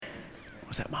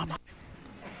Was that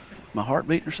my heart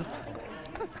beating or something?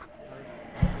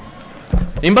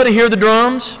 Anybody hear the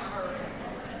drums?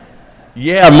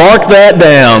 Yeah, mark that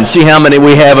down. See how many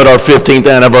we have at our 15th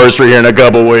anniversary here in a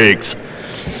couple weeks.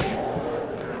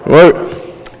 Well,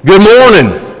 good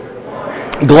morning.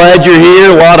 Glad you're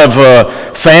here. A lot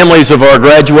of families of our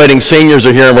graduating seniors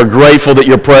are here, and we're grateful that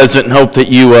you're present and hope that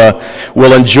you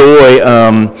will enjoy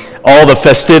all the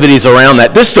festivities around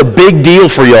that. This is a big deal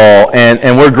for y'all,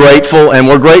 and we're grateful. And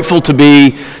we're grateful to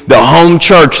be the home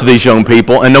church to these young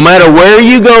people. And no matter where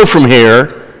you go from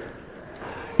here,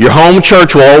 your home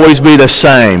church will always be the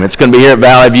same. It's going to be here at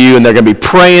Valley View, and they're going to be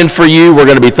praying for you. We're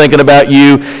going to be thinking about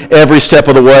you every step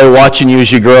of the way, watching you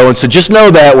as you grow. And so just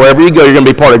know that wherever you go, you're going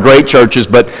to be part of great churches,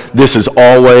 but this is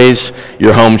always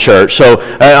your home church. So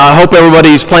I hope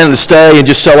everybody's planning to stay and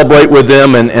just celebrate with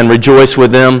them and rejoice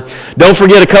with them. Don't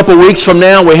forget, a couple weeks from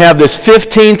now, we have this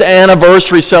 15th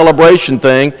anniversary celebration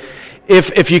thing.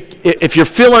 If you're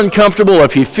feeling comfortable,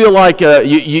 if you feel like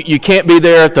you can't be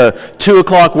there at the 2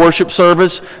 o'clock worship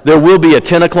service, there will be a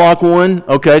 10 o'clock one,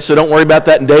 okay? So don't worry about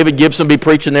that, and David Gibson will be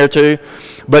preaching there too.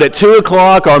 But at 2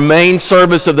 o'clock, our main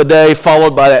service of the day,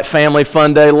 followed by that family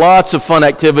fun day, lots of fun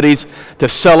activities to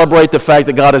celebrate the fact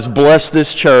that God has blessed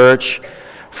this church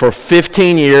for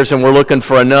 15 years, and we're looking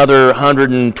for another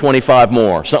 125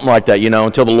 more, something like that,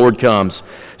 until the Lord comes.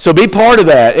 So be part of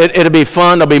that. It'll be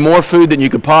fun. There'll be more food than you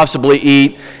could possibly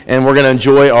eat, and we're going to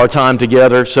enjoy our time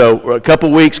together. So a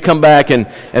couple weeks, come back and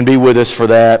be with us for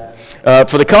that.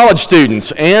 For the college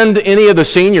students and any of the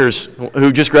seniors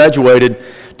who just graduated,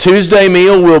 Tuesday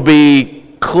meal will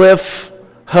be Cliff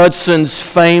Hudson's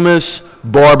famous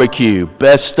barbecue.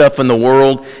 Best stuff in the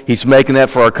world. He's making that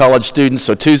for our college students.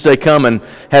 So Tuesday, come and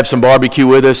have some barbecue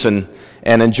with us and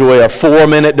enjoy our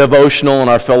 4-minute devotional and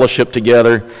our fellowship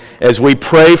together as we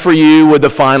pray for you with the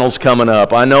finals coming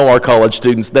up. I know our college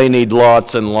students, they need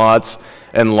lots and lots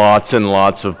and lots and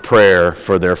lots of prayer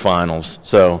for their finals.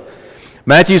 So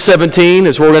Matthew 17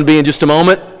 is where we're going to be in just a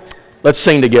moment. Let's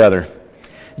sing together.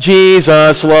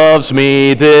 Jesus loves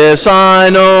me, this I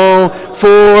know,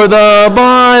 for the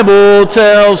Bible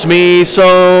tells me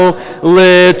so.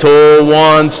 Little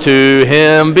ones to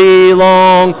him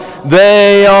belong.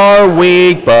 They are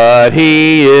weak, but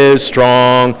he is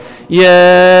strong.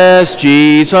 Yes,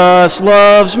 Jesus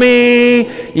loves me.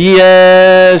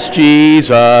 Yes,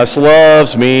 Jesus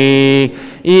loves me.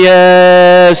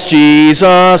 Yes,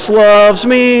 Jesus loves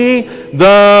me,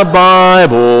 the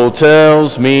Bible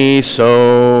tells me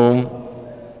so.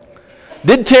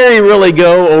 Did Terry really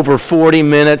go over 40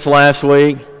 minutes last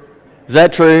week? Is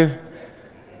that true?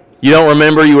 You don't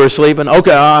remember you were sleeping?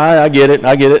 Okay, I get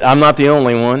it. I'm not the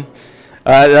only one.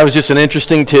 That was just an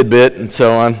interesting tidbit, and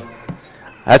so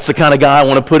that's the kind of guy I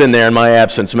want to put in there in my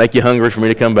absence, make you hungry for me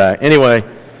to come back. Anyway,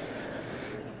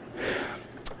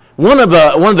 one of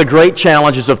the great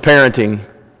challenges of parenting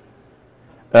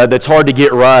that's hard to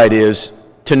get right is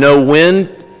to know when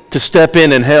to step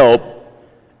in and help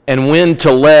and when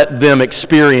to let them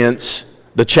experience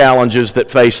the challenges that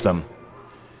face them.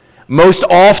 Most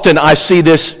often I see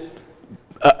this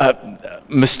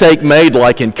mistake made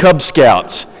like in Cub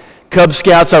Scouts. Cub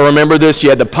Scouts, I remember this, you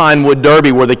had the Pinewood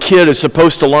Derby where the kid is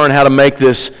supposed to learn how to make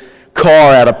this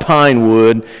car out of pine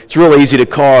wood. It's really easy to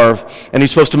carve, and he's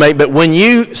supposed to make, but when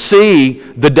you see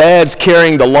the dads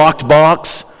carrying the locked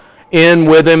box in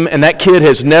with him, and that kid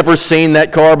has never seen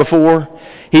that car before,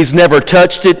 he's never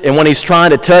touched it, and when he's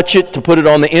trying to touch it to put it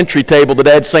on the entry table, the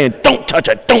dad's saying, don't touch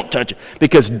it,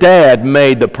 because dad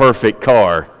made the perfect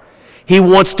car. He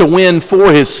wants to win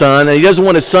for his son, and he doesn't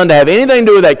want his son to have anything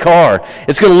to do with that car.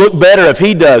 It's going to look better if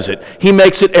he does it. He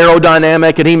makes it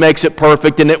aerodynamic, and he makes it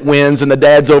perfect, and it wins, and the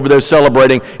dad's over there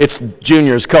celebrating. It's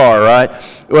Junior's car, right?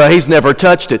 Well, he's never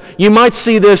touched it. You might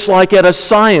see this like at a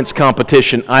science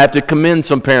competition. I have to commend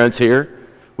some parents here.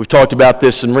 We've talked about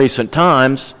this in recent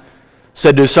times.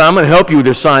 Said to son, I'm going to help you with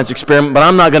your science experiment, but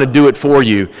I'm not going to do it for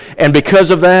you. And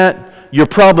because of that, you're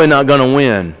probably not going to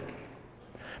win.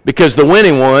 Because the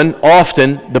winning one,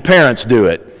 often, the parents do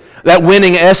it. That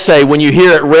winning essay, when you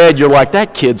hear it read, you're like,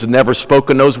 that kid's never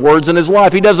spoken those words in his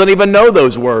life. He doesn't even know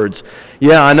those words.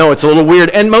 Yeah, I know, it's a little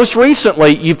weird. And most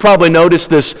recently, you've probably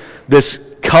noticed this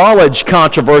college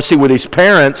controversy where these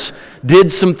parents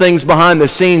did some things behind the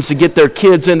scenes to get their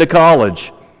kids into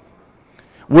college.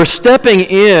 We're stepping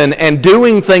in and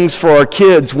doing things for our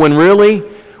kids when really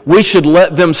we should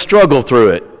let them struggle through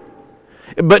it.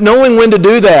 But knowing when to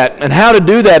do that and how to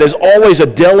do that is always a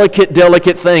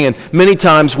delicate thing, and many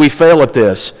times we fail at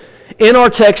this. In our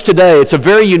text today, it's a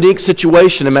very unique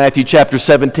situation in Matthew chapter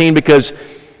 17 because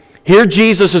Here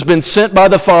Jesus has been sent by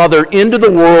the Father into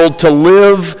the world to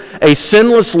live a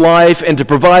sinless life and to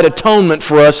provide atonement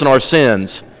for us in our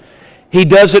sins. He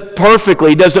does it perfectly,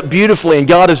 he does it beautifully, and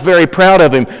God is very proud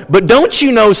of him. But don't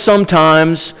you know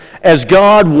sometimes, as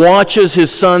God watches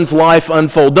his Son's life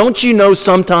unfold, don't you know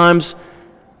sometimes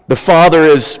the Father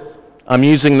is, I'm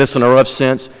using this in a rough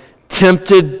sense,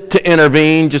 tempted to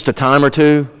intervene just a time or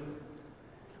two?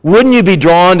 Wouldn't you be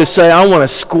drawn to say, I want to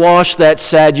squash that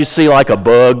Sadducee like a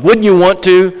bug? Wouldn't you want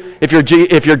to, if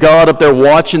you're God up there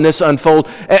watching this unfold?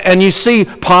 And you see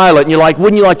Pilate, and you're like,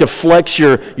 wouldn't you like to flex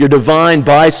your divine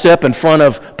bicep in front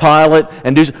of Pilate?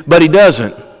 But he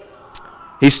doesn't.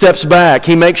 He steps back.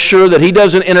 He makes sure that he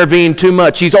doesn't intervene too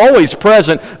much. He's always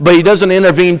present, but he doesn't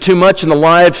intervene too much in the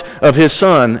life of his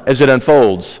Son as it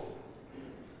unfolds.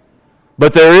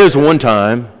 But there is one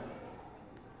time,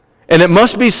 and it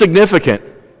must be significant.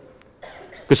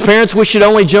 Because parents, we should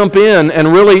only jump in and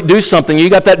really do something. You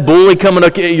got that bully coming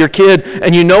at your kid,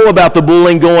 and you know about the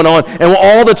bullying going on, and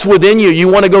all that's within you, you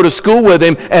want to go to school with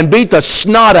him and beat the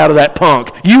snot out of that punk.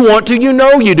 You want to, you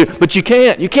know you do, but you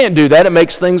can't. You can't do that. It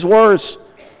makes things worse.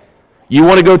 You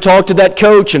want to go talk to that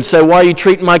coach and say, why are you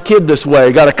treating my kid this way?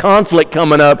 You got a conflict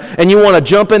coming up, and you want to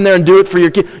jump in there and do it for your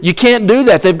kid. You can't do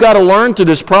that. They've got to learn through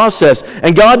this process,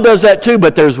 and God does that too,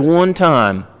 but there's one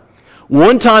time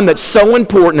that's so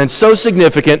important and so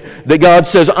significant that God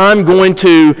says, I'm going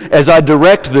to, as I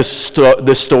direct this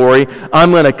story,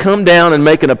 I'm going to come down and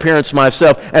make an appearance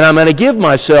myself, and I'm going to give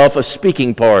myself a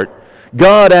speaking part.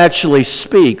 God actually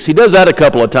speaks. He does that a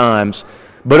couple of times,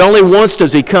 but only once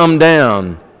does he come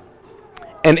down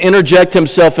and interject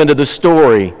himself into the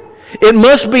story. It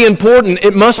must be important,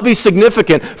 it must be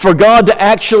significant for God to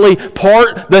actually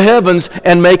part the heavens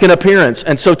and make an appearance.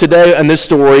 And so today in this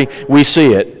story, we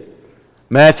see it.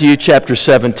 Matthew chapter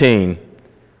 17.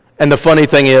 And the funny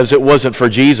thing is, it wasn't for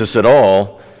Jesus at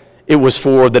all. It was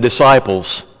for the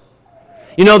disciples.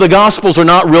 You know, the Gospels are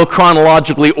not real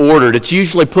chronologically ordered. It's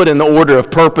usually put in the order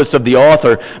of purpose of the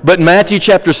author. But in Matthew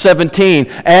chapter 17,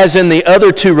 as in the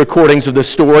other two recordings of the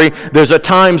story, there's a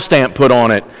timestamp put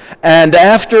on it. And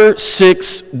after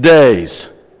 6 days...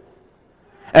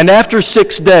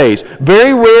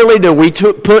 very rarely do we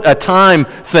put a time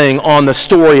thing on the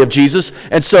story of Jesus.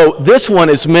 And so this one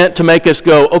is meant to make us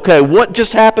go, okay, what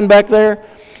just happened back there?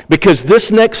 Because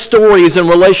this next story is in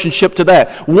relationship to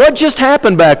that. What just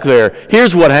happened back there?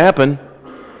 Here's what happened.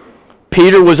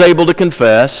 Peter was able to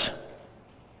confess.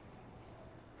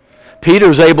 Peter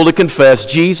was able to confess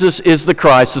Jesus is the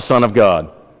Christ, the Son of God.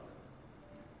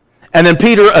 And then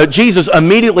Jesus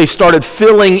immediately started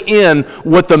filling in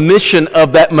what the mission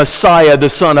of that Messiah, the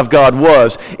Son of God,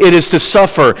 was. It is to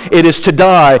suffer. It is to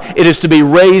die. It is to be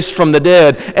raised from the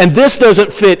dead. And this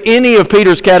doesn't fit any of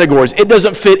Peter's categories. It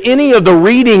doesn't fit any of the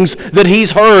readings that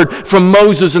he's heard from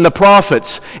Moses and the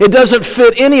prophets. It doesn't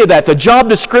fit any of that. The job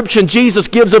description Jesus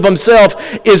gives of himself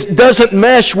doesn't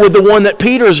mesh with the one that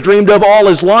Peter's dreamed of all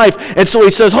his life. And so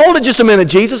he says, hold it just a minute,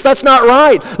 Jesus. That's not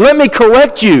right. Let me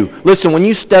correct you. Listen, when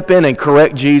you step in and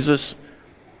correct Jesus,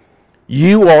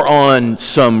 you are on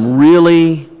some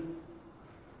really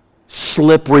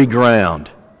slippery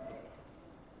ground.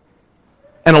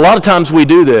 And a lot of times we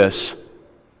do this.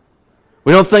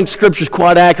 We don't think Scripture's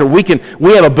quite accurate.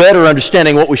 We have a better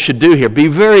understanding of what we should do here. Be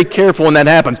very careful when that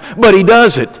happens. But he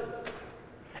does it.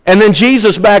 And then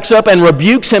Jesus backs up and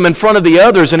rebukes him in front of the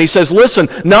others, and he says, listen,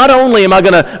 not only am I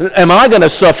going to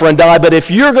suffer and die, but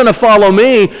if you're going to follow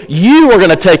me, you are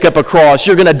going to take up a cross.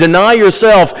 You're going to deny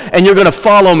yourself, and you're going to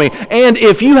follow me. And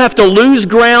if you have to lose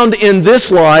ground in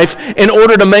this life in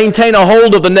order to maintain a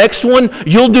hold of the next one,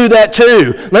 you'll do that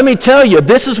too. Let me tell you,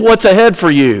 this is what's ahead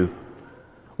for you.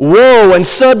 Whoa, and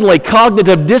suddenly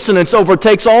cognitive dissonance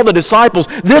overtakes all the disciples.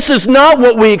 This is not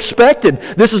what we expected.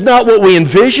 This is not what we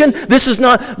envisioned. This is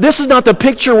not the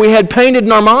picture we had painted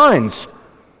in our minds.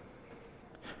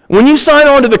 When you sign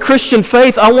on to the Christian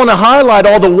faith, I want to highlight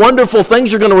all the wonderful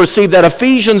things you're going to receive, that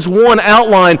Ephesians 1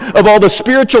 outline of all the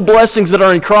spiritual blessings that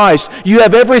are in Christ. You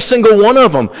have every single one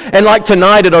of them. And like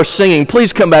tonight at our singing,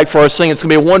 please come back for our singing. It's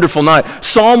going to be a wonderful night.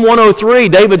 Psalm 103,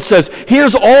 David says,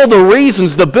 here's all the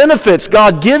reasons, the benefits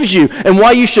God gives you and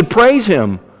why you should praise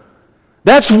Him.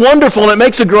 That's wonderful, and it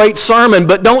makes a great sermon,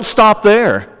 but don't stop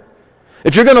there.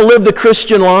 If you're going to live the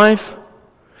Christian life,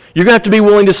 you're going to have to be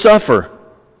willing to suffer.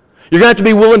 You're going to have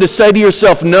to be willing to say to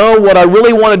yourself, no, what I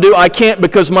really want to do, I can't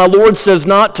because my Lord says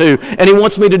not to, and He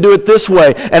wants me to do it this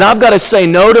way. And I've got to say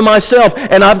no to myself,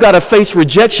 and I've got to face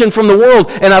rejection from the world,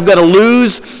 and I've got to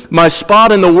lose my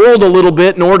spot in the world a little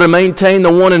bit in order to maintain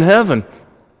the one in heaven.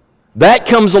 That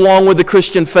comes along with the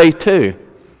Christian faith too.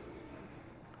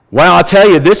 Wow, I tell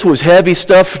you, this was heavy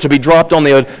stuff to be dropped on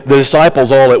the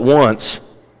disciples all at once.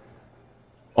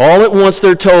 All at once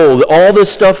they're told, all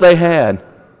this stuff they had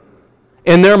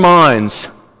in their minds.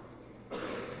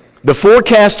 The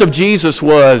forecast of Jesus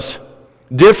was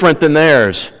different than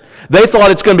theirs. They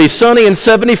thought it's going to be sunny and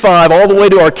 75 all the way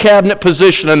to our cabinet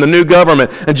position in the new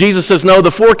government. And Jesus says, no,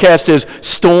 the forecast is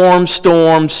storm,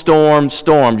 storm, storm,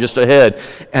 storm just ahead.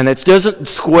 And it doesn't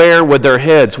square with their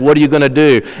heads. What are you going to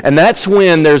do? And that's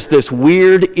when there's this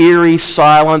weird, eerie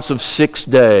silence of 6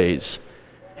 days.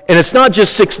 And it's not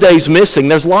just 6 days missing.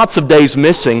 There's lots of days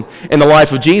missing in the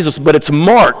life of Jesus, but it's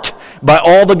marked by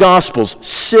all the Gospels.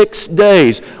 6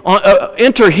 days.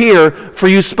 Enter here, for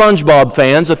you SpongeBob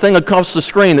fans, a thing across the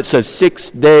screen that says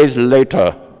 6 days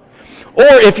later. Or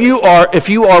if you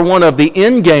are one of the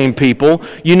Endgame people,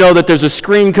 you know that there's a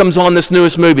screen comes on this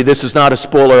newest movie. This is not a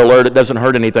spoiler alert. It doesn't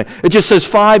hurt anything. It just says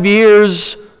 5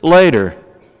 years later.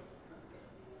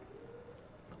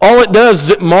 All it does is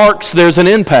it marks there's an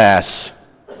impasse.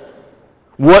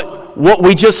 What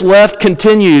we just left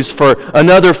continues for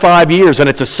another 5 years, and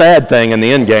it's a sad thing in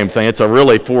the Endgame thing. It's a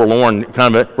really forlorn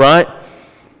kind of, right?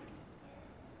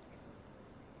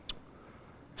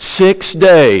 6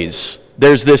 days,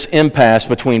 there's this impasse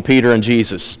between Peter and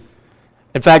Jesus.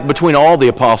 In fact, between all the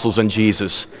apostles and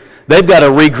Jesus. They've got to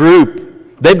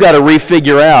regroup. They've got to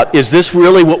refigure out, is this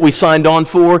really what we signed on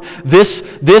for? This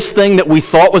thing that we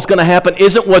thought was going to happen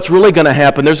isn't what's really going to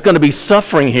happen. There's going to be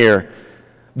suffering here.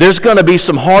 There's going to be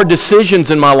some hard decisions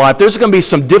in my life. There's going to be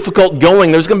some difficult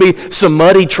going. There's going to be some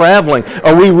muddy traveling.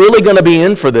 Are we really going to be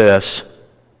in for this?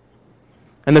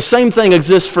 And the same thing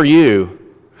exists for you.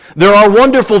 There are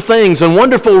wonderful things and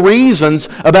wonderful reasons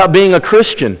about being a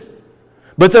Christian.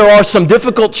 But there are some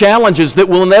difficult challenges that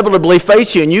will inevitably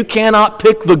face you, and you cannot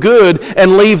pick the good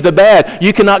and leave the bad.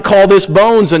 You cannot call this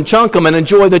bones and chunk them and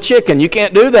enjoy the chicken. You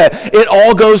can't do that. It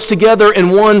all goes together in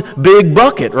one big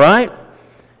bucket, right?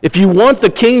 If you want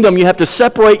the kingdom, you have to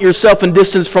separate yourself and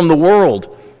distance from the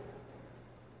world.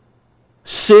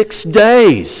 6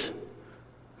 days.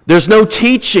 There's no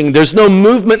teaching. There's no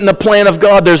movement in the plan of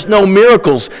God. There's no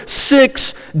miracles.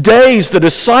 6 days the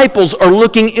disciples are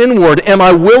looking inward. Am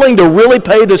I willing to really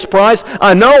pay this price?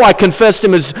 I know I confessed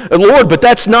Him as Lord, but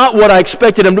that's not what I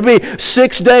expected Him to be.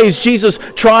 6 days Jesus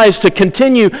tries to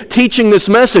continue teaching this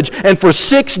message, and for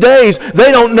 6 days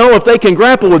they don't know if they can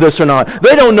grapple with this or not.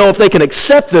 They don't know if they can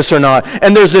accept this or not.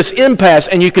 And there's this impasse,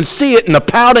 and you can see it in the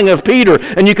pouting of Peter,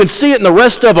 and you can see it in the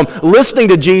rest of them listening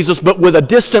to Jesus, but with a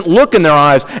distant look in their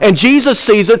eyes. And Jesus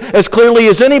sees it as clearly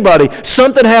as anybody.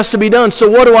 Something has to be done. So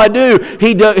what do?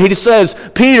 He says,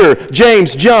 Peter,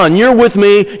 James, John, you're with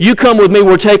me. You come with me.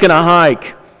 We're taking a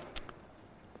hike.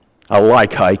 I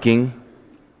like hiking.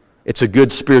 It's a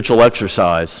good spiritual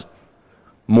exercise.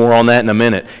 More on that in a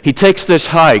minute. He takes this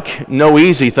hike, no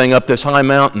easy thing, up this high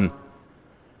mountain.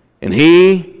 And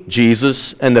he,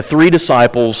 Jesus, and the 3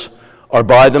 disciples are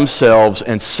by themselves,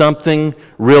 and something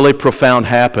really profound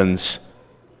happens.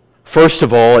 First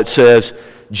of all, it says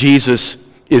Jesus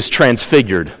is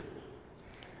transfigured.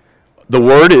 The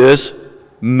word is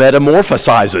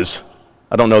metamorphosizes.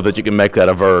 I don't know that you can make that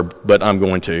a verb, but I'm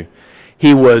going to.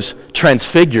 He was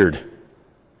transfigured.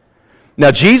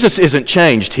 Now, Jesus isn't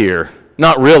changed here.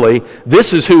 Not really.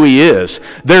 This is who He is.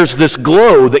 There's this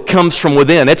glow that comes from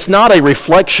within. It's not a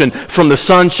reflection from the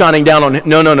sun shining down on Him.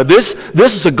 No. This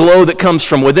is a glow that comes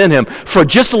from within Him. For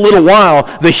just a little while,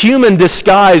 the human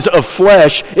disguise of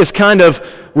flesh is kind of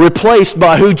replaced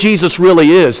by who Jesus really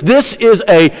is. This is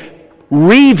a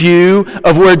review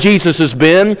of where Jesus has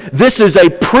been. This is a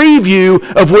preview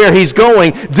of where He's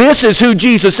going. This is who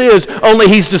Jesus is, only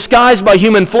He's disguised by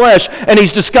human flesh, and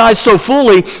He's disguised so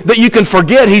fully that you can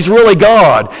forget He's really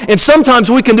God. And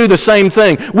sometimes we can do the same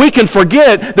thing. We can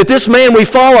forget that this man we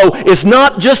follow is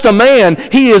not just a man.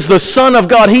 He is the Son of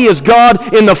God. He is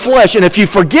God in the flesh. And if you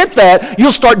forget that,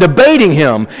 you'll start debating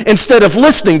Him instead of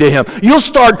listening to Him. You'll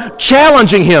start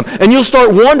challenging Him, and you'll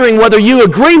start wondering whether you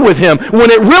agree with Him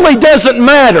when it really doesn't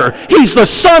matter. He's the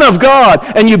Son of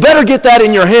God, and you better get that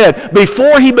in your head.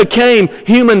 Before He became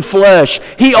human flesh,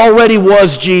 He already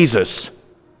was Jesus.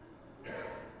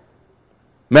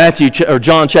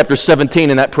 John chapter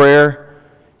 17 in that prayer,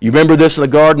 you remember this in the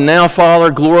garden? Now, Father,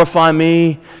 glorify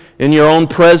me in your own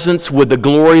presence with the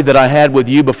glory that I had with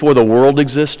you before the world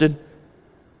existed.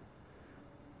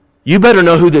 You better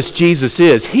know who this Jesus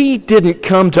is. He didn't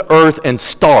come to earth and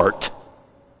start.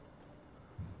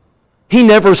 He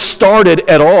never started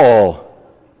at all.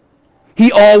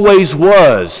 He always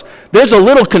was. There's a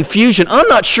little confusion. I'm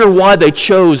not sure why they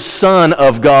chose Son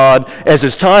of God as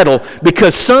his title,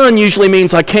 because Son usually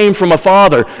means I came from a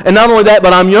Father. And not only that,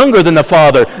 but I'm younger than the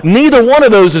Father. Neither one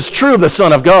of those is true of the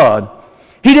Son of God.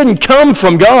 He didn't come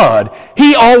from God.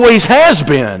 He always has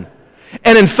been.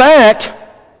 And in fact,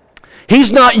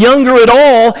 he's not younger at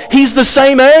all. He's the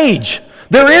same age.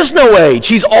 There is no age.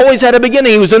 He's always had a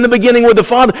beginning. He was in the beginning with the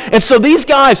Father. And so these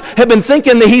guys have been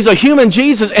thinking that he's a human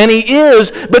Jesus, and he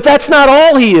is, but that's not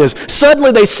all he is.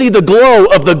 Suddenly they see the glow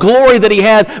of the glory that he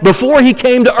had before he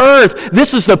came to earth.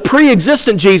 This is the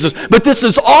pre-existent Jesus, but this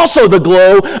is also the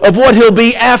glow of what he'll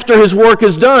be after his work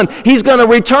is done. He's going to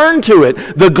return to it.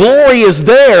 The glory is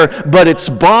there, but it's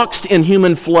boxed in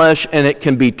human flesh, and it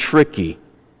can be tricky.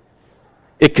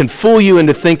 It can fool you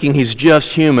into thinking he's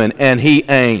just human, and he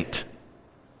ain't.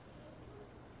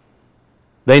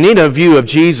 They need a view of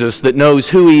Jesus that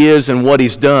knows who he is and what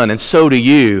he's done, and so do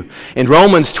you. In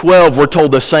Romans 12, we're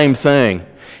told the same thing.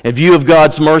 In view of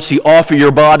God's mercy, offer your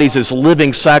bodies as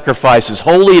living sacrifices,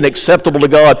 holy and acceptable to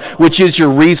God, which is your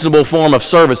reasonable form of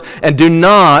service. And do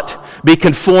not be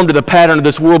conformed to the pattern of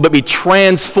this world, but be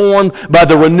transformed by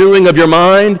the renewing of your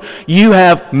mind. You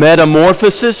have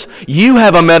metamorphosis. You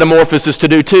have a metamorphosis to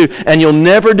do too, and you'll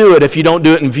never do it if you don't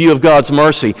do it in view of God's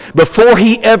mercy. Before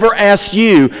he ever asked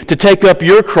you to take up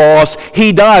your cross,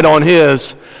 he died on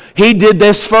his. He did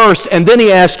this first, and then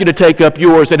he asked you to take up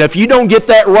yours. And if you don't get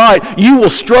that right, you will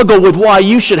struggle with why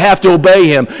you should have to obey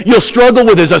him. You'll struggle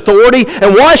with his authority,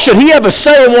 and why should he have a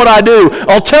say in what I do?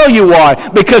 I'll tell you why.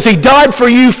 Because he died for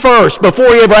you first.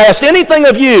 Before he ever asked anything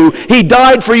of you, he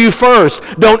died for you first.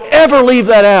 Don't ever leave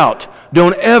that out.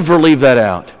 Don't ever leave that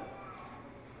out.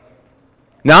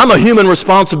 Now, I'm a human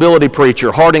responsibility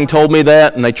preacher. Harding told me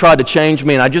that, and they tried to change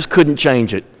me, and I just couldn't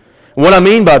change it. What I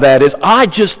mean by that is I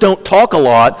just don't talk a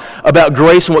lot about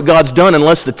grace and what God's done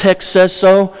unless the text says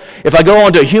so. If I go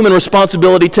on to a human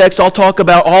responsibility text, I'll talk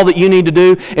about all that you need to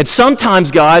do. And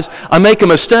sometimes, guys, I make a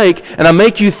mistake and I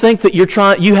make you think that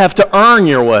you have to earn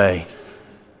your way.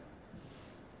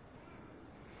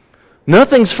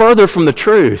 Nothing's further from the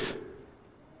truth.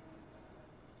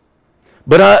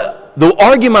 But the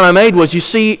argument I made was, you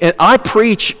see, I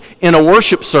preach in a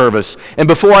worship service, and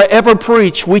before I ever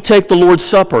preach, we take the Lord's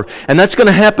Supper. And that's going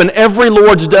to happen every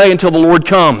Lord's Day until the Lord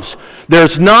comes.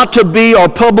 There's not to be our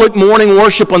public morning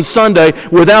worship on Sunday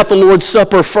without the Lord's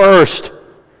Supper first.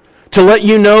 To let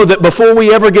you know that before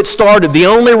we ever get started, the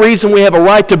only reason we have a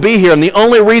right to be here, and the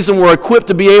only reason we're equipped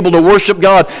to be able to worship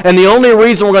God, and the only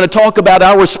reason we're going to talk about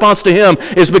our response to him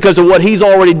is because of what he's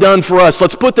already done for us.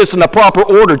 Let's put this in the proper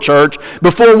order, church.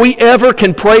 Before we ever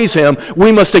can praise him,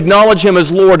 we must acknowledge him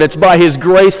as Lord. It's by his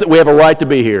grace that we have a right to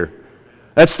be here.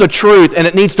 That's the truth, and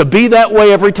it needs to be that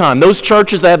way every time. Those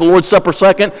churches that have the Lord's Supper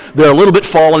second, they're a little bit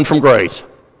fallen from grace.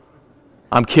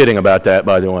 I'm kidding about that,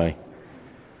 by the way.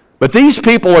 But these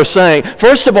people are saying,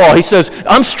 first of all, he says,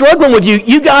 I'm struggling with you.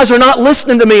 You guys are not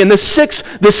listening to me. And the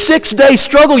six-day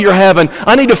struggle you're having,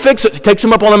 I need to fix it. He takes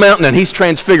them up on a mountain, and he's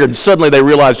transfigured. And suddenly they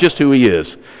realize just who he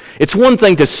is. It's one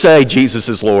thing to say Jesus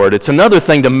is Lord. It's another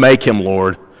thing to make him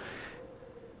Lord.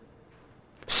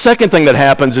 Second thing that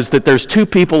happens is that there's two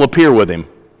people appear with him,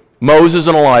 Moses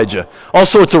and Elijah. All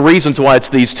sorts of reasons why it's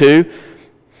these two.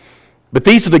 But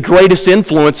these are the greatest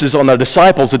influences on the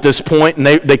disciples at this point, and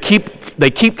they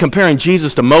keep comparing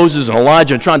Jesus to Moses and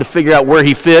Elijah and trying to figure out where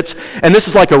he fits. And this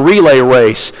is like a relay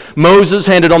race. Moses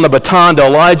handed on the baton to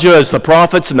Elijah as the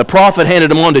prophets, and the prophet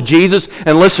handed him on to Jesus.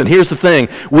 And listen, here's the thing.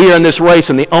 We are in this race,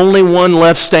 and the only one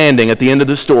left standing at the end of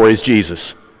the story is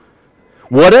Jesus.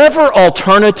 Whatever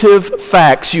alternative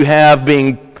facts you have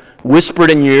being whispered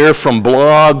in your ear from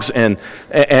blogs and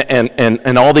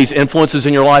all these influences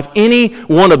in your life, any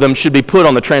one of them should be put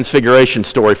on the transfiguration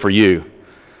story for you.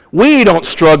 We don't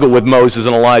struggle with Moses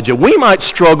and Elijah. We might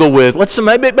struggle with, let's say,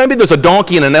 maybe there's a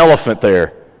donkey and an elephant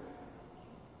there.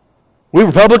 We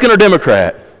Republican or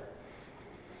Democrat?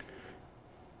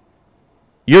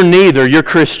 You're neither, you're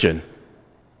Christian.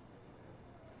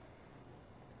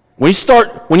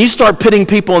 When you start pitting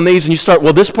people in these and you start,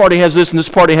 well, this party has this and this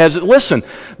party has it. Listen,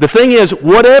 the thing is,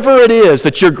 whatever it is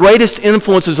that's your greatest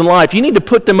influences in life, you need to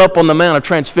put them up on the Mount of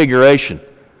Transfiguration.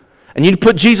 And you need to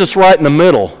put Jesus right in the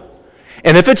middle.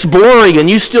 And if it's blurry and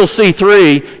you still see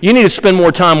three, you need to spend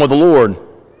more time with the Lord.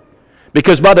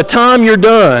 Because by the time you're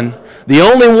done, the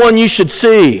only one you should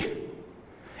see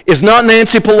is not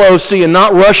Nancy Pelosi and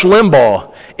not Rush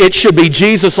Limbaugh. It should be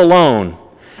Jesus alone.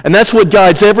 And that's what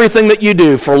guides everything that you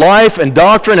do for life and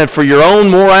doctrine and for your own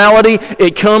morality.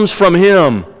 It comes from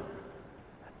him.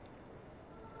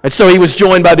 And so he was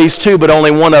joined by these two, but only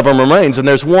one of them remains. And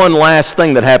there's one last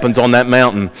thing that happens on that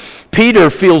mountain. Peter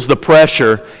feels the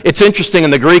pressure. It's interesting in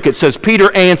the Greek, it says,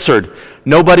 Peter answered.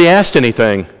 Nobody asked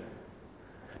anything.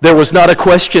 There was not a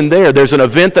question there. There's an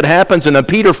event that happens, and then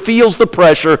Peter feels the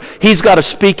pressure. He's got to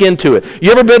speak into it.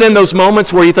 You ever been in those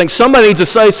moments where you think, somebody needs to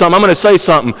say something, I'm going to say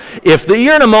something. If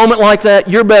you're in a moment like that,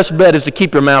 your best bet is to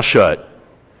keep your mouth shut.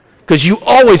 Because you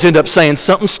always end up saying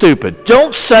something stupid.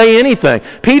 Don't say anything.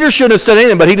 Peter shouldn't have said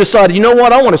anything, but he decided, you know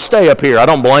what, I want to stay up here. I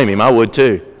don't blame him. I would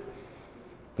too.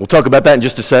 We'll talk about that in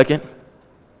just a second.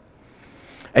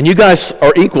 And you guys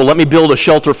are equal. Let me build a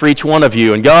shelter for each one of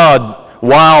you. And God,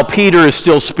 while Peter is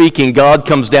still speaking, God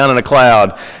comes down in a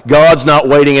cloud. God's not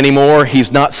waiting anymore.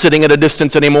 He's not sitting at a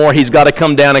distance anymore. He's got to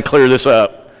come down and clear this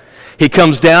up. He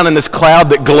comes down in this cloud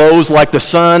that glows like the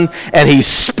sun, and he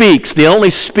speaks, the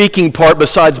only speaking part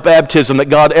besides baptism that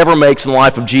God ever makes in the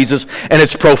life of Jesus, and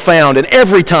it's profound. And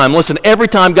every time, listen, every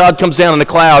time God comes down in the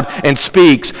cloud and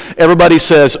speaks, everybody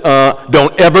says,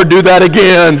 don't ever do that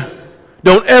again.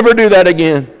 Don't ever do that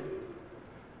again.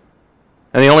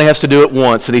 And he only has to do it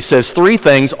once. And he says three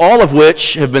things, all of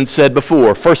which have been said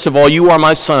before. First of all, you are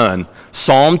my son,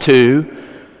 Psalm 2,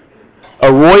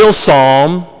 a royal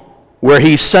psalm, where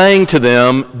he's saying to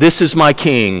them, this is my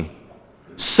king.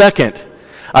 Second,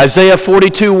 Isaiah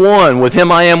 42:1, with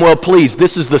him I am well pleased.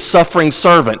 This is the suffering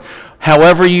servant.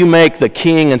 However you make the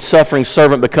king and suffering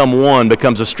servant become one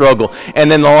becomes a struggle. And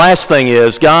then the last thing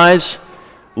is, guys,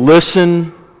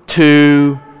 listen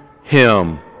to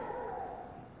him.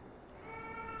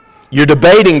 You're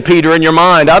debating, Peter, in your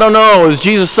mind. I don't know, is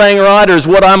Jesus saying right, or is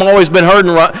what I've always been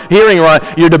hearing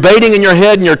right? You're debating in your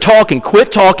head and you're talking. Quit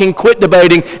talking, quit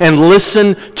debating, and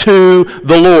listen to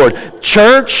the Lord.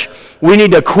 Church, we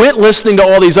need to quit listening to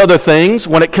all these other things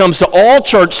when it comes to all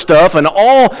church stuff and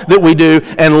all that we do,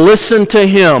 and listen to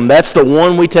him. That's the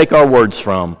one we take our words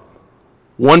from.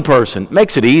 One person.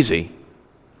 Makes it easy.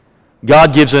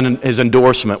 God gives his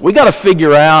endorsement. We got to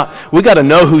figure out, we got to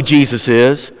know who Jesus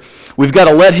is. We've got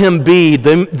to let him be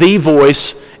the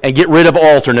voice and get rid of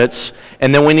alternates,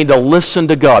 and then we need to listen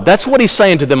to God. That's what he's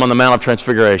saying to them on the Mount of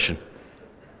Transfiguration.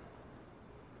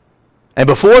 And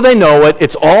before they know it,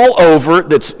 it's all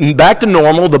over. It's back to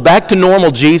normal. The back to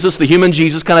normal Jesus, the human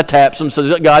Jesus, kind of taps them,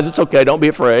 says, guys, it's okay, don't be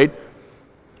afraid.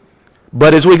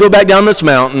 But as we go back down this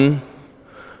mountain,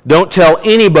 don't tell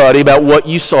anybody about what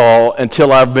you saw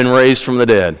until I've been raised from the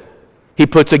dead. He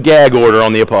puts a gag order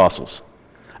on the apostles.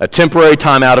 A temporary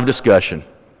time out of discussion.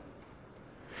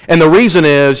 And the reason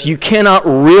is you cannot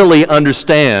really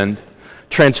understand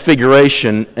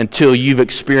transfiguration until you've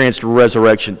experienced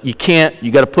resurrection. You can't.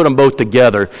 You got to put them both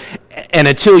together. And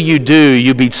until you do,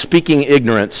 you'll be speaking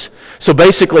ignorance. So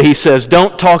basically he says,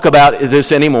 don't talk about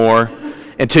this anymore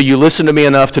until you listen to me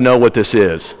enough to know what this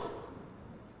is.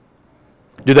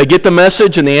 Do they get the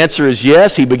message? And the answer is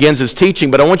yes. He begins his teaching,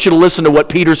 but I want you to listen to what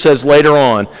Peter says later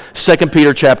on, 2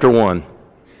 Peter chapter 1.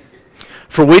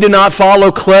 For we did not follow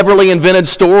cleverly invented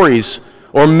stories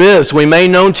or myths we made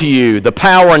known to you, the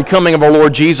power and coming of our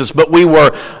Lord Jesus, but we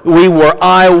were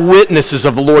eyewitnesses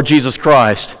of the Lord Jesus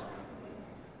Christ.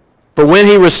 For when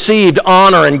he received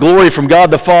honor and glory from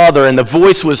God the Father, and the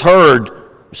voice was heard,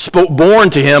 borne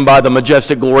to him by the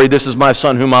majestic glory, this is my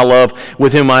Son whom I love,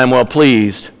 with whom I am well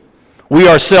pleased. We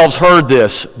ourselves heard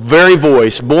this very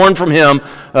voice, born from him,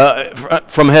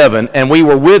 from heaven, and we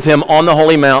were with him on the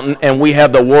holy mountain, and we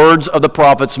have the words of the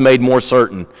prophets made more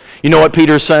certain. You know what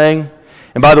Peter's saying?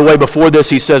 And by the way, before this,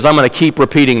 he says, I'm going to keep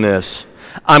repeating this.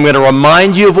 I'm going to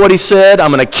remind you of what he said.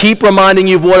 I'm going to keep reminding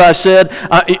you of what I said.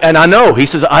 And I know, he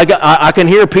says, I can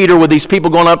hear Peter with these people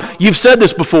going up, you've said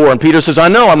this before. And Peter says, I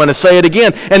know, I'm going to say it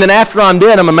again. And then after I'm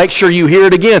dead, I'm going to make sure you hear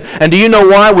it again. And do you know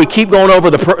why we keep going over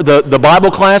the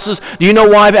Bible classes? Do you know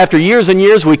why after years and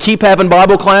years we keep having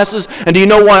Bible classes? And do you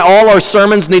know why all our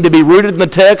sermons need to be rooted in the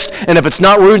text? And if it's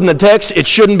not rooted in the text, it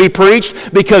shouldn't be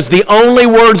preached? Because the only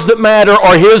words that matter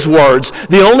are his words.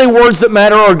 The only words that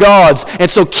matter are God's. And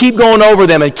so keep going over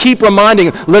them and keep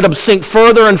reminding, let them sink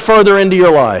further and further into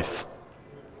your life.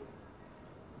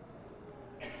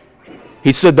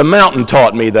 He said, the mountain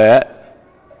taught me that.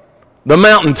 The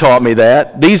mountain taught me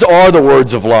that. These are the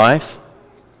words of life.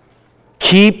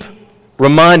 Keep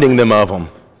reminding them of them.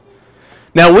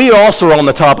 Now, we also are on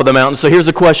the top of the mountain, so here's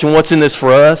the question, what's in this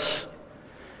for us?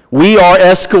 We are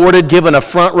escorted, given a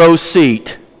front row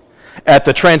seat at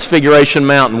the Transfiguration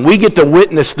Mountain. We get to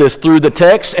witness this through the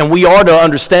text, and we are to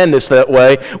understand this that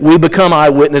way. We become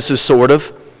eyewitnesses, sort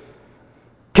of.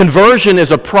 Conversion is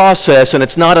a process, and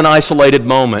it's not an isolated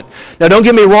moment. Now, don't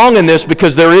get me wrong in this,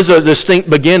 because there is a distinct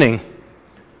beginning.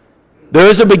 There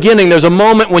is a beginning. There's a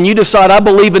moment when you decide, I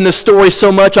believe in this story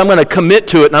so much, I'm going to commit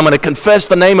to it, and I'm going to confess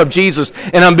the name of Jesus,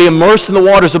 and I'm being immersed in the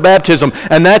waters of baptism.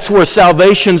 And that's where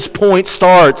salvation's point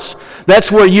starts.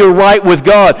 That's where you're right with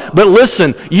God. But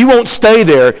listen, you won't stay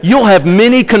there. You'll have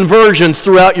many conversions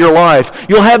throughout your life.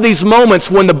 You'll have these moments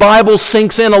when the Bible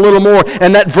sinks in a little more,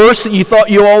 and that verse that you thought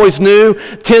you always knew,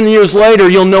 10 years later,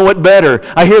 you'll know it better.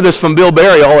 I hear this from Bill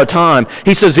Barry all the time.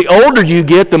 He says, the older you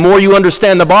get, the more you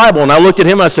understand the Bible. And I looked at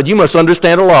him and I said, you must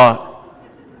understand a lot.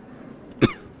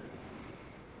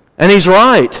 And he's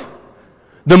right.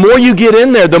 The more you get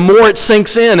in there, the more it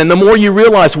sinks in, and the more you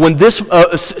realize when this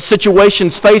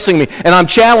situation's facing me, and I'm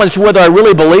challenged whether I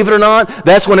really believe it or not,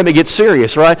 that's when it gets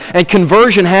serious, right? And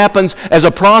conversion happens as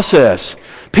a process.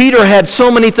 Peter had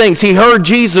so many things. He heard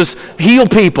Jesus heal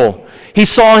people. He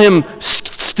saw him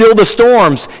still the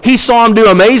storms. He saw him do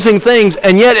amazing things,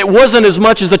 and yet it wasn't as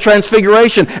much as the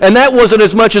transfiguration, and that wasn't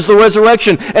as much as the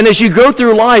resurrection. And as you go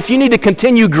through life, you need to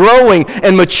continue growing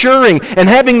and maturing and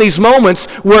having these moments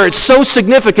where it's so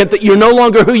significant that you're no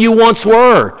longer who you once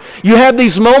were. You have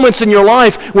these moments in your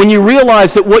life when you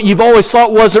realize that what you've always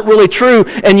thought wasn't really true,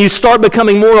 and you start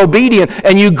becoming more obedient,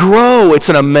 and you grow. It's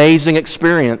an amazing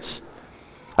experience.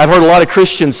 I've heard a lot of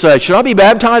Christians say, should I be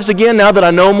baptized again now that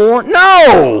I know more?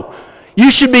 No! You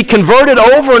should be converted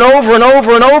over and over and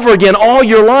over and over again all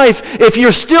your life. If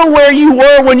you're still where you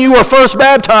were when you were first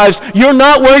baptized, you're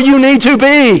not where you need to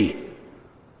be.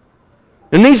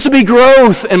 There needs to be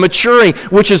growth and maturing,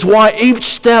 which is why each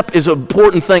step is an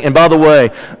important thing. And by the way,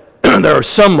 there are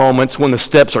some moments when the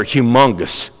steps are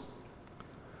humongous.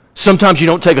 Sometimes you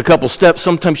don't take a couple steps.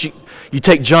 Sometimes you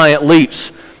take giant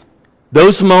leaps.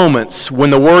 Those moments when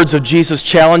the words of Jesus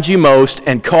challenge you most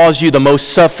and cause you the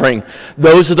most suffering,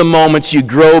 those are the moments you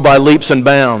grow by leaps and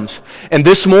bounds. And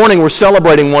this morning we're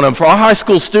celebrating one of them. For our high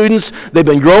school students, they've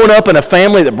been growing up in a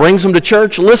family that brings them to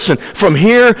church. Listen, from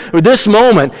here, or this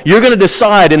moment, you're going to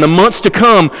decide in the months to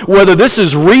come whether this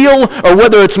is real or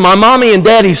whether it's my mommy and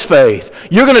daddy's faith.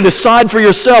 You're going to decide for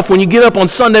yourself when you get up on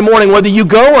Sunday morning whether you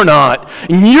go or not.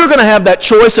 And you're going to have that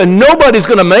choice, and nobody's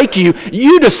going to make you.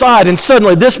 You decide, and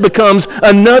suddenly this becomes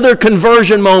another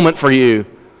conversion moment for you.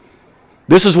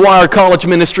 This is why our college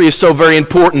ministry is so very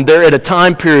important. They're at a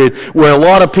time period where a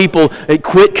lot of people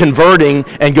quit converting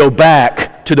and go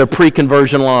back to their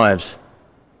pre-conversion lives.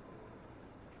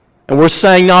 And we're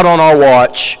saying not on our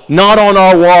watch. Not on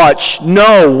our watch.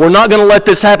 No, we're not going to let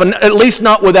this happen, at least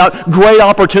not without great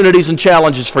opportunities and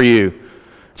challenges for you.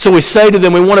 So we say to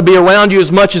them, we want to be around you as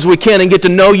much as we can and get to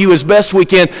know you as best we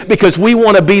can because we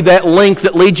want to be that link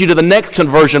that leads you to the next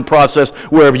conversion process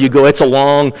wherever you go. It's a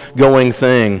long-going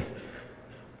thing.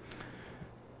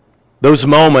 Those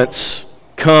moments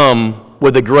come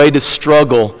with the greatest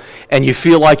struggle, and you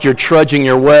feel like you're trudging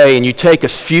your way, and you take a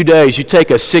few days, you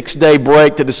take a 6-day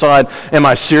break to decide, am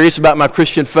I serious about my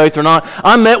Christian faith or not?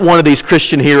 I met one of these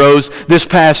Christian heroes this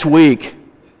past week.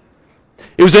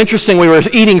 It was interesting. We were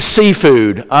eating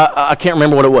seafood. I can't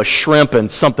remember what it was, shrimp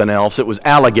and something else. It was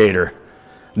alligator.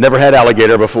 Never had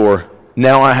alligator before.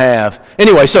 Now I have.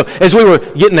 Anyway, so as we were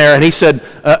getting there, and he said,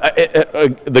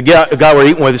 the guy we're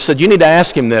eating with said, you need to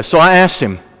ask him this. So I asked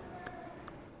him.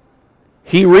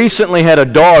 He recently had a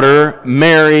daughter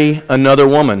marry another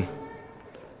woman.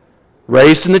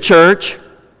 Raised in the church,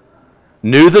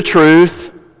 knew the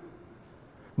truth,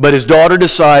 but his daughter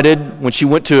decided when she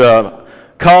went to a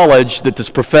college that this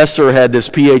professor had this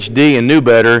PhD and knew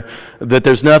better, that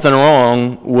there's nothing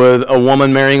wrong with a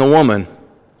woman marrying a woman.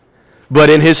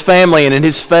 But in his family and in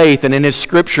his faith and in his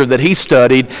scripture that he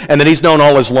studied and that he's known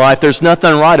all his life, there's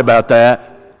nothing right about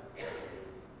that.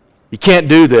 You can't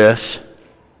do this.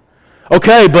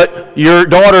 Okay, but your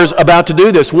daughter's about to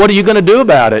do this. What are you going to do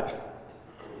about it?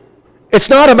 It's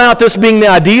not about this being the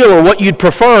ideal or what you'd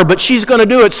prefer, but she's going to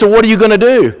do it, so what are you going to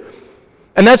do?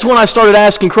 And that's when I started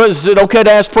asking questions. I said, okay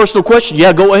to ask personal questions?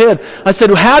 Yeah, go ahead. I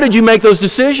said, how did you make those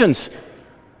decisions?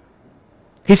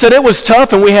 He said, it was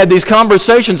tough, and we had these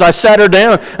conversations. I sat her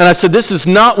down, and I said, this is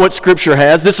not what Scripture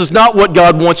has. This is not what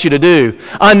God wants you to do.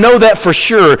 I know that for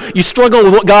sure. You struggle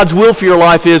with what God's will for your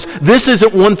life is. This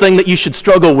isn't one thing that you should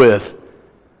struggle with.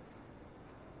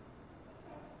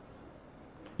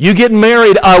 You get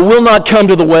married, I will not come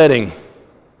to the wedding.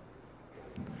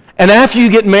 And after you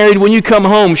get married, when you come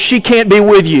home, she can't be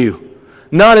with you.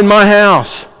 Not in my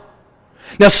house.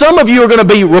 Now, some of you are going to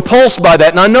be repulsed by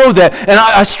that, and I know that, and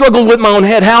I struggled with my own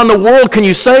head. How in the world can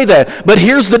you say that? But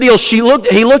here's the deal. He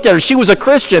looked at her. She was a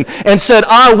Christian and said,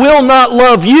 I will not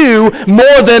love you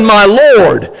more than my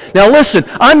Lord. Now, listen,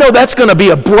 I know that's going to be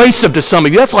abrasive to some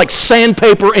of you. That's like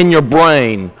sandpaper in your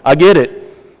brain. I get it.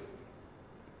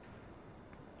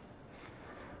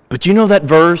 But you know that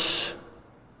verse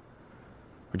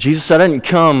Jesus said, I didn't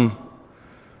come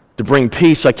to bring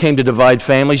peace, I came to divide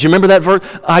families. You remember that verse?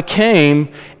 I came,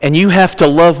 and you have to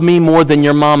love me more than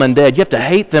your mom and dad. You have to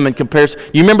hate them in comparison.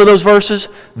 You remember those verses?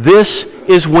 This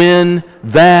is when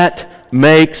that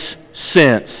makes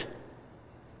sense.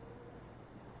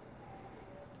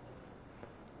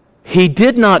 He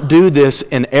did not do this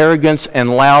in arrogance and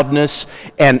loudness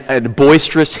and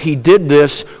boisterous. He did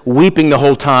this weeping the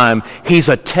whole time. He's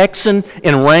a Texan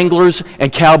in Wranglers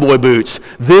and cowboy boots.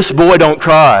 This boy don't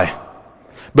cry.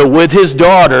 But with his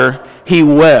daughter, he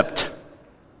wept.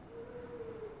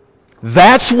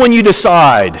 That's when you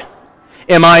decide,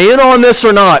 am I in on this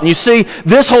or not? And you see,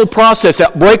 this whole process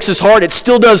that breaks his heart, it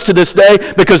still does to this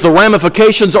day because the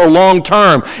ramifications are long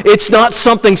term. It's not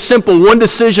something simple, one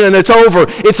decision and it's over.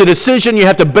 It's a decision you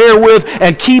have to bear with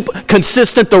and keep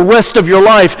consistent the rest of your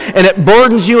life. And it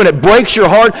burdens you and it breaks your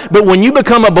heart. But when you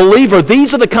become a believer,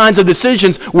 these are the kinds of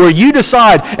decisions where you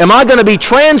decide, am I going to be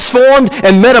transformed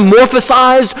and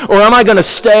metamorphosized, or am I going to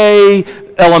stay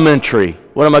elementary?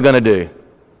 What am I going to do?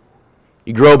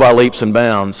 You grow by leaps and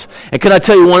bounds. And can I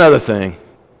tell you one other thing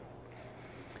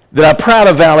that I'm proud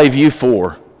of Valley View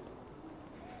for?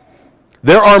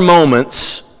 There are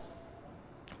moments,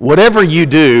 whatever you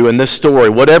do in this story,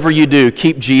 whatever you do,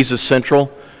 keep Jesus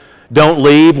central. Don't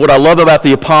leave. What I love about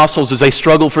the apostles is they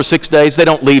struggled for 6 days. They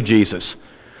don't leave Jesus.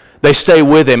 They stay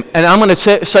with him. And I'm going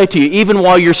to say to you, even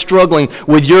while you're struggling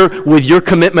with your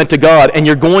commitment to God, and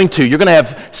you're going to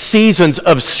have seasons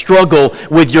of struggle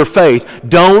with your faith,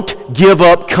 don't give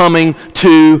up coming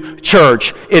to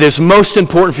church. It is most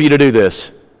important for you to do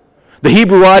this. The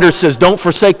Hebrew writer says, don't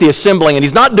forsake the assembling. And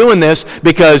he's not doing this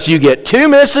because you get 2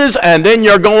 misses and then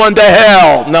you're going to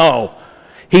hell. No.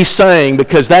 He's saying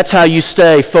because that's how you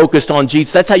stay focused on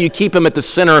Jesus. That's how you keep him at the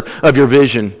center of your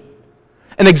vision.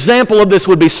 An example of this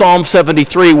would be Psalm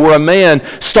 73, where a man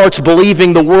starts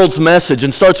believing the world's message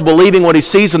and starts believing what he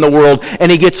sees in the world,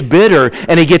 and he gets bitter,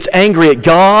 and he gets angry at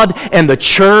God and the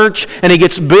church, and he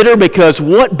gets bitter because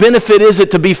what benefit is it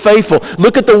to be faithful?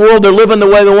 Look at the world, they're living the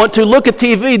way they want to. Look at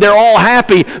TV, they're all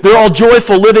happy, they're all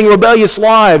joyful, living rebellious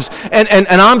lives, and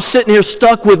I'm sitting here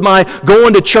stuck with my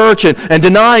going to church and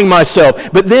denying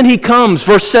myself. But then he comes,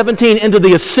 verse 17, into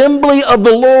the assembly of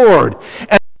the Lord,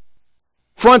 and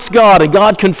confronts God, and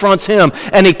God confronts him,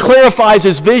 and he clarifies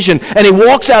his vision, and he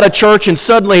walks out of church, and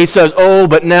suddenly he says, oh,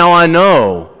 but now I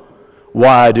know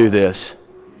why I do this.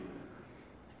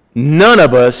 None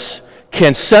of us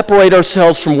can separate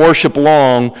ourselves from worship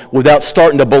long without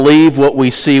starting to believe what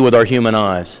we see with our human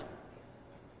eyes.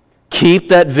 Keep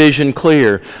that vision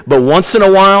clear, but once in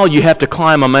a while you have to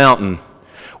climb a mountain.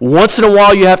 Once in a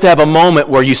while, you have to have a moment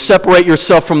where you separate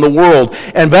yourself from the world.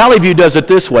 And Valley View does it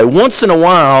this way. Once in a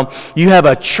while, you have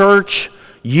a church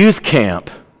youth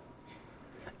camp.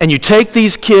 And you take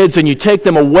these kids and you take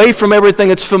them away from everything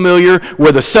that's familiar,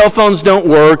 where the cell phones don't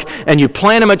work, and you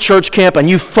plant them at church camp and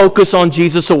you focus on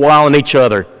Jesus a while and each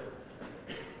other.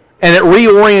 And it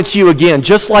reorients you again,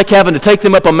 just like having to take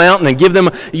them up a mountain and give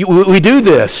them, we do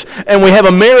this. And we have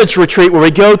a marriage retreat where we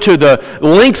go to the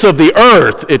links of the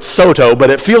earth. It's Soto,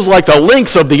 but it feels like the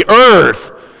links of the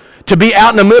earth, to be out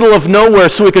in the middle of nowhere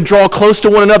so we can draw close to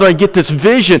one another and get this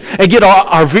vision and get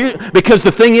our because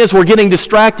the thing is, we're getting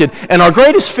distracted. And our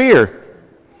greatest fear,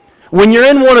 when you're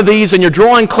in one of these and you're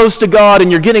drawing close to God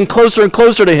and you're getting closer and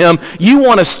closer to him, you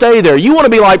want to stay there. You want to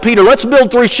be like Peter, let's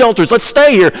build 3 shelters, let's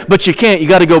stay here. But you can't, you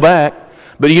got to go back.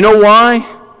 But you know why?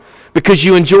 Because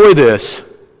you enjoy this.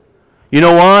 You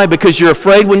know why? Because you're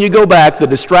afraid when you go back, the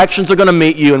distractions are going to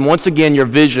meet you, and once again your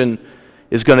vision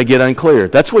is going to get unclear.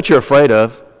 That's what you're afraid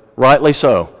of, rightly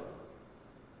so.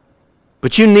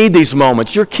 But you need these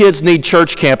moments. Your kids need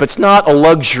church camp. It's not a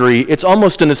luxury. It's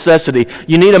almost a necessity.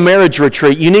 You need a marriage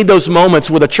retreat. You need those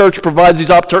moments where the church provides these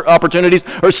opportunities,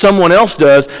 or someone else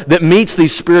does, that meets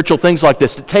these spiritual things like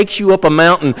this. It takes you up a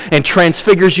mountain and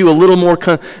transfigures you a little more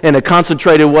in a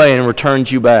concentrated way and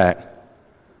returns you back.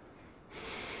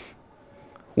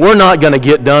 We're not going to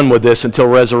get done with this until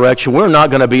resurrection. We're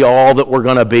not going to be all that we're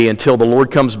going to be until the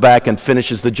Lord comes back and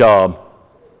finishes the job.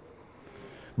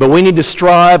 But we need to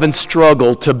strive and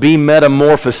struggle to be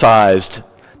metamorphosized,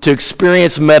 to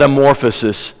experience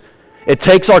metamorphosis. It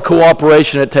takes our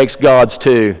cooperation, it takes God's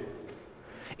too.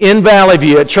 In Valley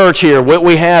View, at church here, what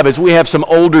we have is we have some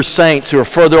older saints who are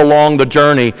further along the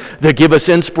journey that give us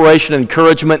inspiration,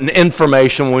 encouragement, and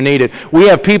information when we need it. We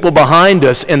have people behind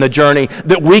us in the journey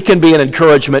that we can be an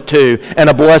encouragement to and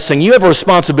a blessing. You have a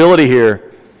responsibility here.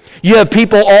 You have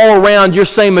people all around your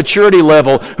same maturity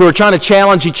level who are trying to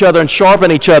challenge each other and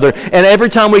sharpen each other. And every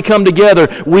time we come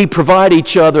together, we provide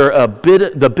each other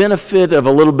the benefit of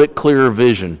a little bit clearer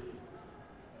vision.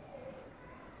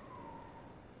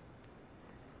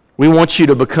 We want you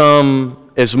to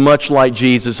become as much like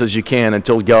Jesus as you can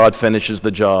until God finishes the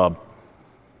job.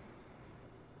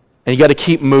 And you got to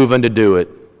keep moving to do it.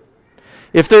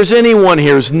 If there's anyone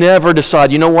here who's never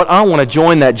decided, you know what, I want to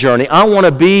join that journey. I want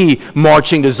to be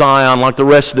marching to Zion like the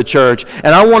rest of the church, and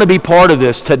I want to be part of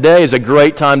this. Today is a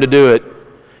great time to do it.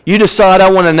 You decide,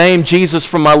 I want to name Jesus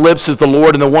from my lips as the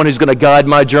Lord and the one who's going to guide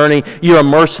my journey. You're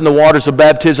immersed in the waters of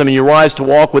baptism, and you rise to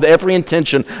walk with every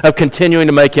intention of continuing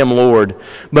to make Him Lord.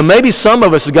 But maybe some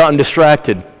of us have gotten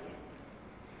distracted.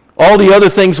 All the other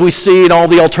things we see and all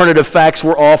the alternative facts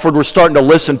we're offered, we're starting to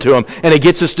listen to them, and it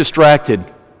gets us distracted.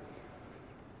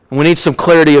 We need some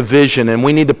clarity of vision, and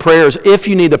we need the prayers. If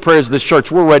you need the prayers of this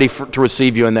church, we're ready to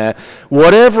receive you in that.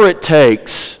 Whatever it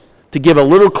takes to give a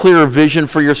little clearer vision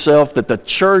for yourself that the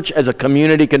church as a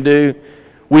community can do,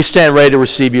 we stand ready to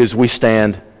receive you as we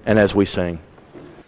stand and as we sing.